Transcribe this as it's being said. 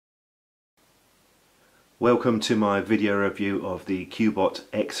Welcome to my video review of the Cubot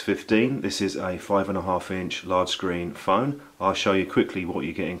X15. This is a 5.5-inch large screen phone. I'll show you quickly what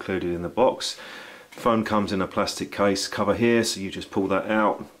you get included in the box. The phone comes in a plastic case cover here, so you just pull that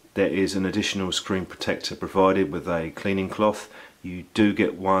out. There is an additional screen protector provided with a cleaning cloth. You do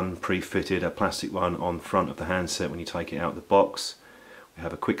get one pre-fitted, a plastic one on the front of the handset when you take it out of the box. We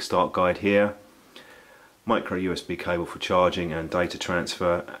have a quick start guide here. Micro USB cable for charging and data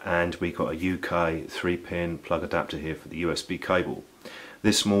transfer, and we got a UK 3-pin plug adapter here for the USB cable.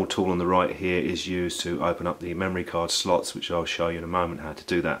 This small tool on the right here is used to open up the memory card slots, which I'll show you in a moment how to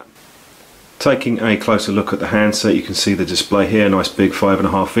do that. Taking a closer look at the handset, you can see the display here, nice big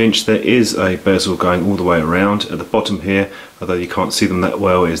 5.5-inch. There is a bezel going all the way around. At the bottom here, although you can't see them that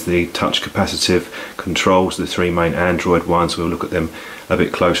well, is the touch capacitive controls, the three main Android ones. We'll look at them a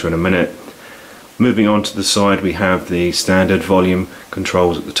bit closer in a minute. Moving on to the side, we have the standard volume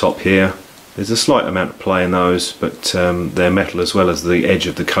controls at the top here. There's a slight amount of play in those, but they're metal, as well as the edge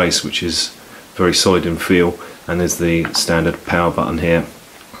of the case, which is very solid in feel, and there's the standard power button here.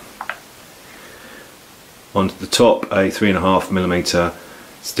 Onto the top, a 3.5mm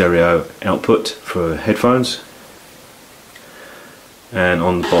stereo output for headphones. And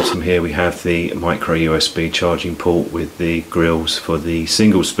on the bottom here we have the micro USB charging port with the grills for the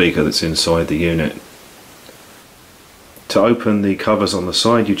single speaker that's inside the unit. To open the covers on the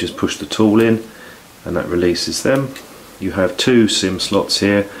side, you just push the tool in and that releases them. You have two SIM slots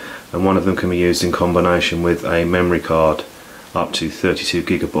here, and one of them can be used in combination with a memory card up to 32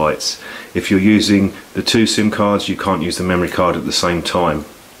 gigabytes. If you're using the two SIM cards, you can't use the memory card at the same time,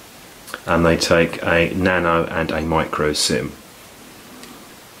 and they take a nano and a micro SIM.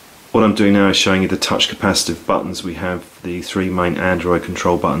 What I'm doing now is showing you the touch capacitive buttons. We have the three main Android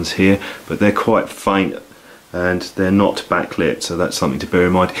control buttons here, but they're quite faint and they're not backlit, so that's something to bear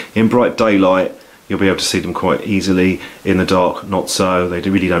in mind. In bright daylight you'll be able to see them quite easily. In the dark, not so. They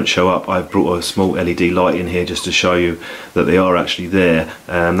really don't show up. I've brought a small LED light in here just to show you that they are actually there.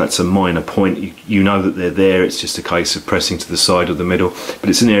 That's a minor point. You know that they're there, it's just a case of pressing to the side or the middle, but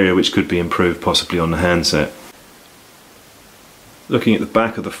it's an area which could be improved possibly on the handset. Looking at the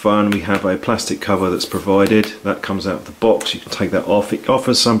back of the phone, we have a plastic cover that's provided. That comes out of the box. You can take that off. It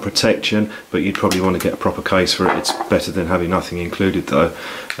offers some protection, but you'd probably want to get a proper case for it. It's better than having nothing included though.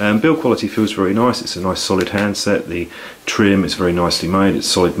 Build quality feels very nice. It's a nice solid handset. The trim is very nicely made. It's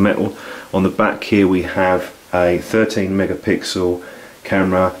solid metal. On the back here we have a 13 megapixel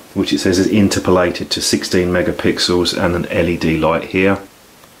camera, which it says is interpolated to 16 megapixels, and an LED light here.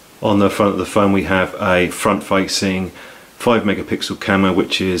 On the front of the phone we have a front-facing 5 megapixel camera,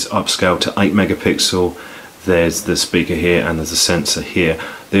 which is upscaled to 8 megapixel. There's the speaker here and there's a sensor here.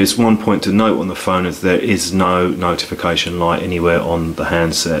 There's one point to note on the phone, is there is no notification light anywhere on the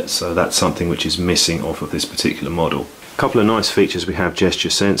handset, so that's something which is missing off of this particular model. A couple of nice features: we have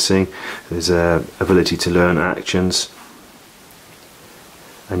gesture sensing, there's a ability to learn actions,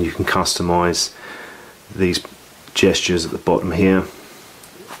 and you can customize these gestures at the bottom here.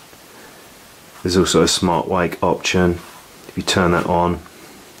 There's also a smart wake option. If you turn that on,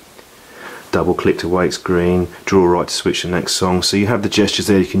 double click to wake screen, draw right to switch to the next song. So you have the gestures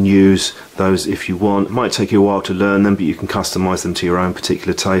there, you can use those if you want. It might take you a while to learn them, but you can customize them to your own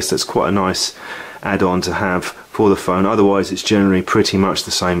particular taste. That's quite a nice add-on to have for the phone. Otherwise it's generally pretty much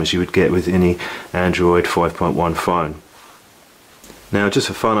the same as you would get with any Android 5.1 phone. Now, just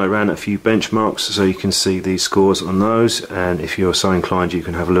for fun, I ran a few benchmarks so you can see the scores on those, and if you're so inclined you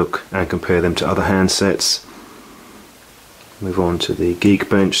can have a look and compare them to other handsets. Move on to the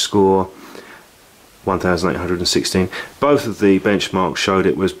Geekbench score, 1816. Both of the benchmarks showed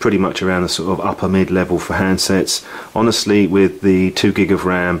it was pretty much around the sort of upper mid level for handsets. Honestly, with the 2 gig of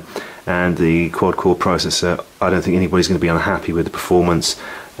RAM and the quad-core processor, I don't think anybody's going to be unhappy with the performance.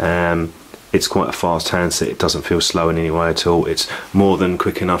 It's quite a fast handset. It doesn't feel slow in any way at all. It's more than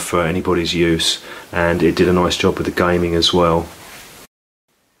quick enough for anybody's use, and it did a nice job with the gaming as well.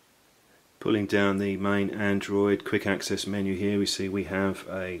 Pulling down the main Android quick access menu here, we see we have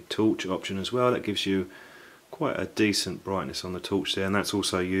a torch option as well. That gives you quite a decent brightness on the torch there, and that's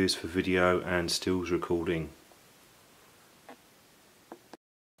also used for video and stills recording.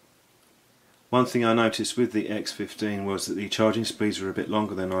 One thing I noticed with the X15 was that the charging speeds were a bit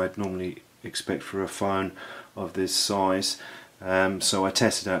longer than I'd normally expect for a phone of this size. So I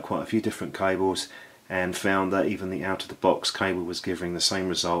tested out quite a few different cables and found that even the out-of-the-box cable was giving the same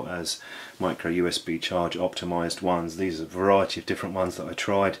result as micro USB charge optimized ones. These are a variety of different ones that I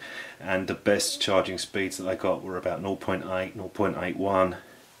tried, and the best charging speeds that I got were about 0.8, 0.81,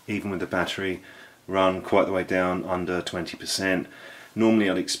 even with the battery run quite the way down under 20%. Normally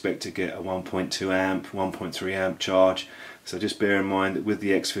I'd expect to get a 1.2 amp, 1.3 amp charge, so just bear in mind that with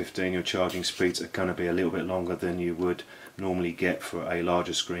the X15 your charging speeds are going to be a little bit longer than you would normally get for a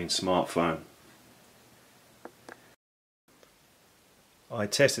larger screen smartphone. I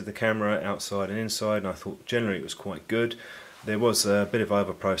tested the camera outside and inside and I thought generally it was quite good. There was a bit of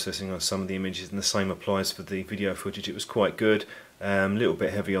over processing on some of the images, and the same applies for the video footage. It was quite good, a little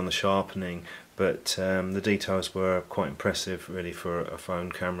bit heavy on the sharpening, but the details were quite impressive really for a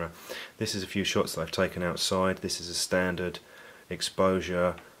phone camera. This is a few shots that I've taken outside. This is a standard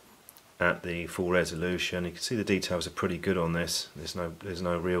exposure at the full resolution. You can see the details are pretty good on this. There's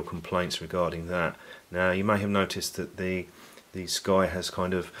no real complaints regarding that. Now you may have noticed that the sky has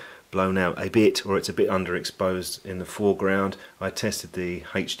kind of blown out a bit, or it's a bit underexposed in the foreground. I tested the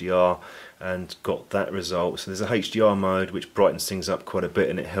HDR and got that result. So there's a HDR mode which brightens things up quite a bit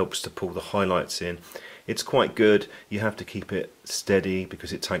and it helps to pull the highlights in. It's quite good. You have to keep it steady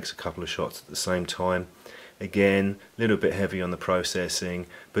because it takes a couple of shots at the same time. Again, a little bit heavy on the processing,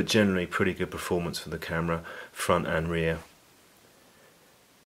 but generally pretty good performance for the camera, front and rear.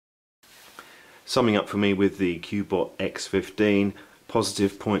 Summing up for me with the Cubot X15,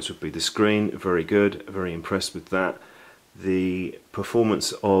 positive points would be the screen, very good, very impressed with that. The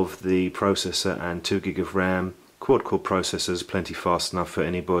performance of the processor and 2 gig of RAM, quad-core processors, plenty fast enough for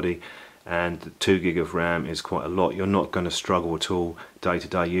anybody, and 2 gig of RAM is quite a lot. You're not going to struggle at all day to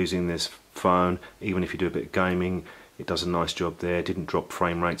day using this phone, even if you do a bit of gaming. It does a nice job there, didn't drop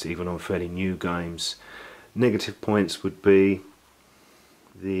frame rates even on fairly new games. Negative points would be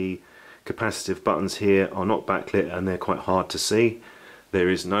the capacitive buttons here are not backlit and they're quite hard to see. There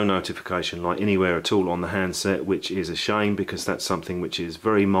is no notification light anywhere at all on the handset, which is a shame because that's something which is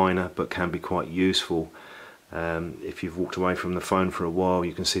very minor but can be quite useful. If you've walked away from the phone for a while,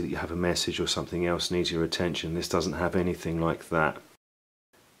 you can see that you have a message or something else needs your attention. This doesn't have anything like that.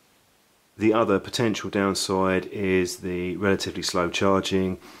 The other potential downside is the relatively slow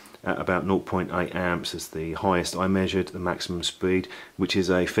charging. At about 0.8 amps is the highest I measured, the maximum speed, which is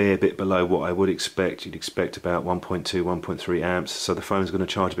a fair bit below what I would expect. You'd expect about 1.2, 1.3 amps, so the phone's going to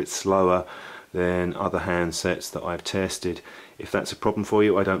charge a bit slower than other handsets that I've tested. If that's a problem for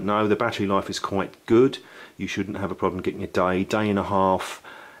you, I don't know. The battery life is quite good. You shouldn't have a problem getting a day and a half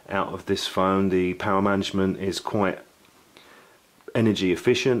out of this phone. The power management is quite energy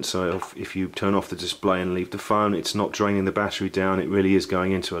efficient, so if you turn off the display and leave the phone, it's not draining the battery down. It really is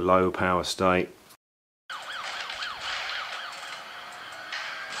going into a low power state.